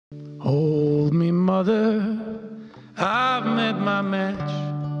Mother, I've met my match.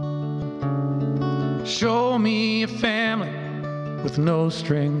 Show me a family with no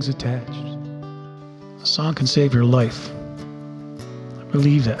strings attached. A song can save your life. I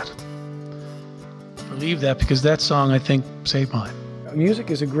believe that. I believe that because that song, I think, saved mine.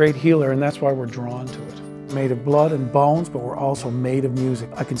 Music is a great healer, and that's why we're drawn to it. Made of blood and bones, but we're also made of music.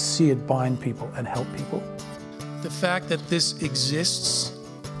 I can see it bind people and help people. The fact that this exists,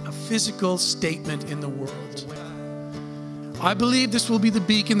 a physical statement in the world. I believe this will be the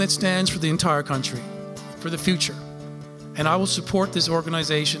beacon that stands for the entire country, for the future. And I will support this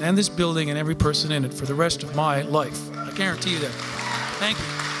organization and this building and every person in it for the rest of my life. I guarantee you that. Thank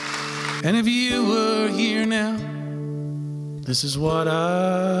you. And if you were here now, this is what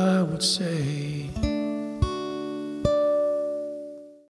I would say.